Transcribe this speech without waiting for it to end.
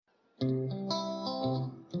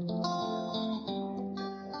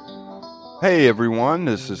Hey everyone,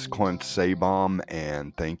 this is Clint Sabom,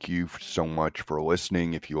 and thank you so much for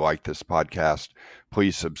listening. If you like this podcast,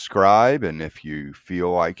 please subscribe, and if you feel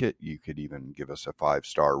like it, you could even give us a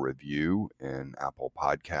 5-star review in Apple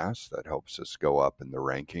Podcasts. That helps us go up in the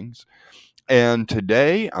rankings. And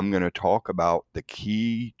today I'm going to talk about the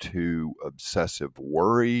key to obsessive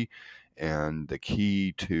worry and the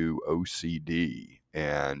key to OCD.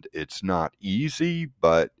 And it's not easy,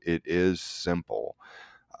 but it is simple.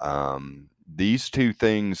 These two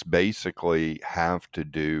things basically have to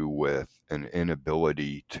do with an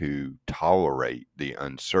inability to tolerate the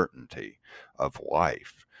uncertainty of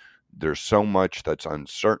life. There's so much that's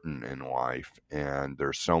uncertain in life, and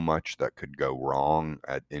there's so much that could go wrong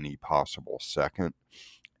at any possible second.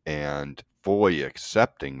 And fully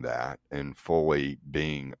accepting that and fully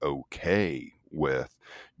being okay with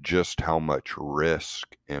just how much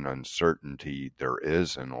risk and uncertainty there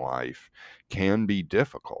is in life can be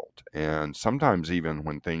difficult. And sometimes even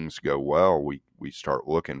when things go well, we start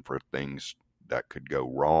looking for things that could go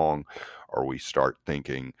wrong, or we start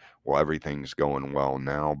thinking, well, everything's going well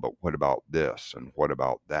now, but what about this? And what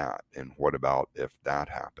about that? And what about if that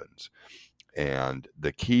happens? And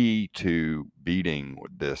the key to beating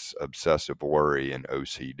this obsessive worry and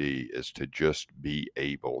OCD is to just be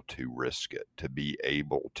able to risk it, to be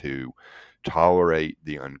able to tolerate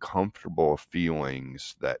the uncomfortable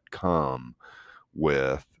feelings that come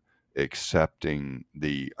with accepting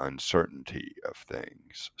the uncertainty of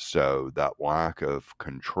things. So that lack of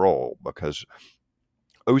control, because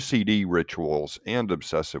OCD rituals and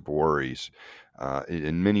obsessive worries,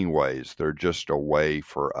 in many ways, they're just a way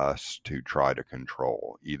for us to try to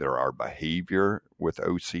control. Either our behavior with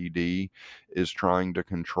OCD is trying to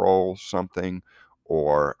control something,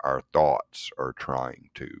 or our thoughts are trying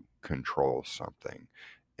to control something.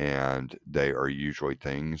 And they are usually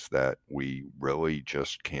things that we really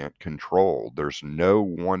just can't control. There's no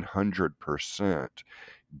 100%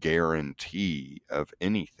 guarantee of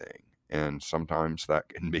anything. And sometimes that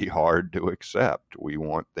can be hard to accept. We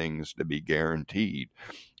want things to be guaranteed,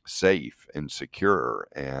 safe and secure,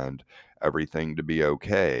 and everything to be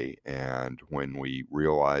okay. And when we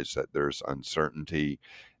realize that there's uncertainty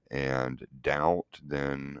and doubt,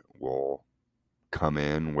 then we'll come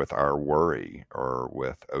in with our worry or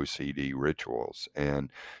with OCD rituals. And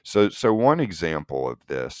so one example of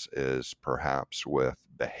this is perhaps with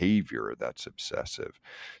behavior that's obsessive.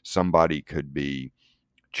 Somebody could be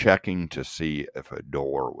checking to see if a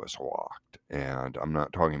door was locked. And I'm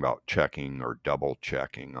not talking about checking or double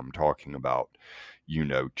checking. I'm talking about,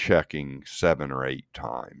 checking 7 or 8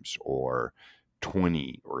 times or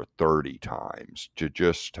 20 or 30 times to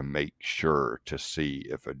make sure to see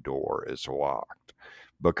if a door is locked.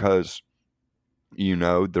 Because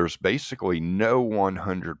there's basically no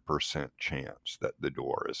 100% chance that the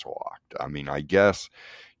door is locked. I mean, I guess,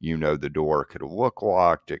 the door could look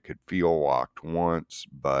locked, it could feel locked once,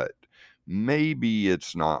 but maybe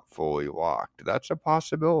it's not fully locked. That's a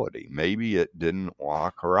possibility. Maybe it didn't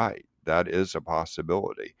lock right. That is a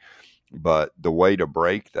possibility. But the way to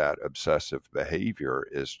break that obsessive behavior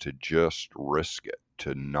is to just risk it,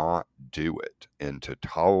 to not do it, and to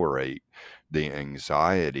tolerate the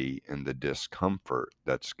anxiety and the discomfort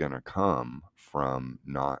that's going to come from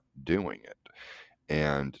not doing it.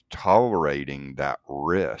 And tolerating that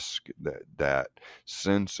risk, that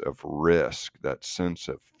sense of risk, that sense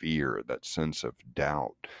of fear, that sense of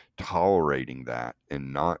doubt, tolerating that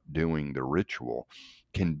and not doing the ritual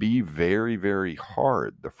can be very, very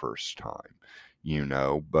hard the first time,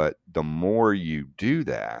 but the more you do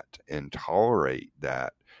that and tolerate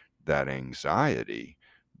that anxiety,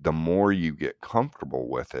 the more you get comfortable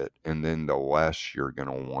with it, and then the less you're going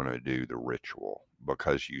to want to do the ritual,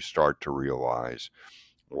 because you start to realize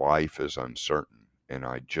life is uncertain and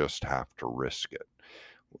I just have to risk it.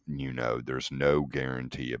 There's no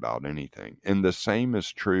guarantee about anything. And the same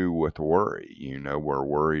is true with worry. We're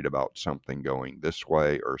worried about something going this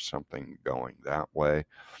way or something going that way.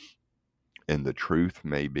 And the truth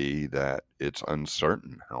may be that it's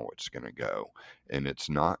uncertain how it's going to go, and it's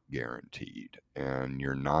not guaranteed, and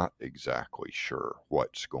you're not exactly sure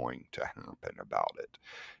what's going to happen about it.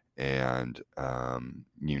 And,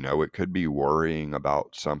 it could be worrying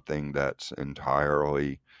about something that's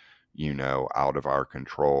entirely, out of our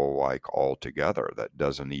control, like altogether, that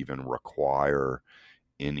doesn't even require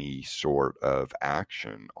any sort of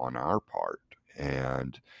action on our part.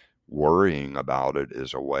 And worrying about it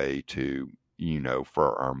is a way to,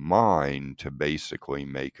 for our mind to basically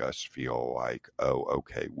make us feel like, oh,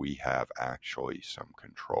 okay, we have actually some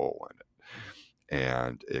control in it.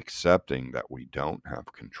 And accepting that we don't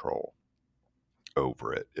have control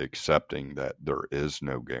over it, accepting that there is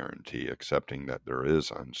no guarantee, accepting that there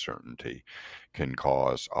is uncertainty can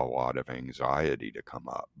cause a lot of anxiety to come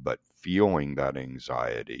up. But feeling that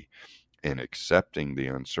anxiety and accepting the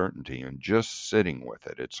uncertainty and just sitting with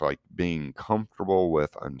it, it's like being comfortable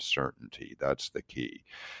with uncertainty. That's the key.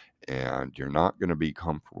 And you're not going to be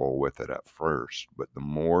comfortable with it at first, but the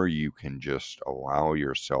more you can just allow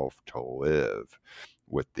yourself to live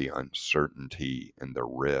with the uncertainty and the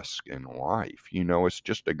risk in life, it's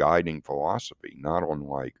just a guiding philosophy, not on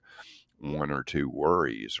like one or two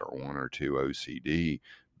worries or one or two OCD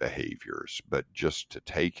behaviors, but just to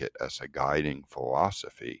take it as a guiding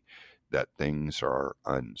philosophy that things are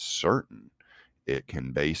uncertain. It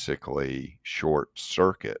can basically short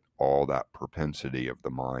circuit all that propensity of the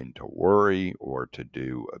mind to worry or to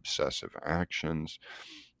do obsessive actions.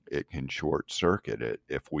 It can short circuit it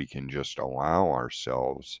if we can just allow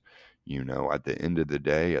ourselves, at the end of the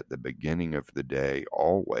day, at the beginning of the day,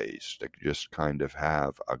 always to just kind of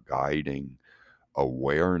have a guiding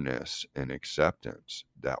awareness and acceptance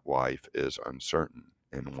that life is uncertain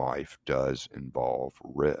and life does involve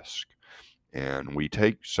risk. And we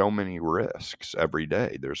take so many risks every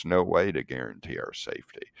day. There's no way to guarantee our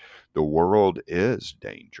safety. The world is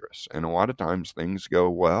dangerous. And a lot of times things go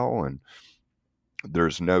well and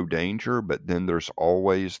there's no danger, but then there's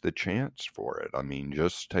always the chance for it. I mean,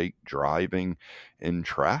 just take driving in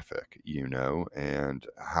traffic, and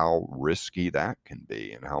how risky that can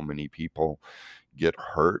be, and how many people get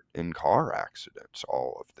hurt in car accidents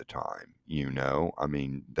all of the time. I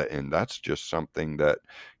mean, and that's just something that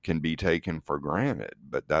can be taken for granted,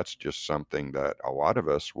 but that's just something that a lot of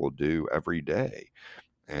us will do every day.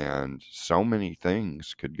 And so many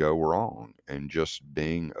things could go wrong, and just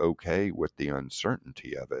being okay with the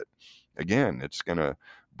uncertainty of it. Again, it's going to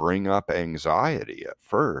bring up anxiety at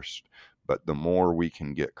first, but the more we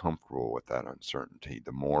can get comfortable with that uncertainty,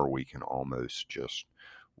 the more we can almost just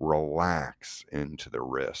relax into the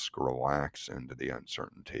risk, relax into the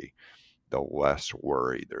uncertainty, the less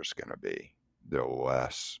worry there's going to be, the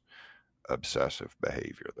less obsessive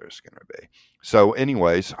behavior there's going to be. So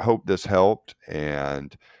anyways, hope this helped.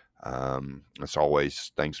 And as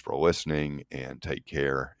always, thanks for listening and take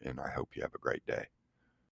care. And I hope you have a great day.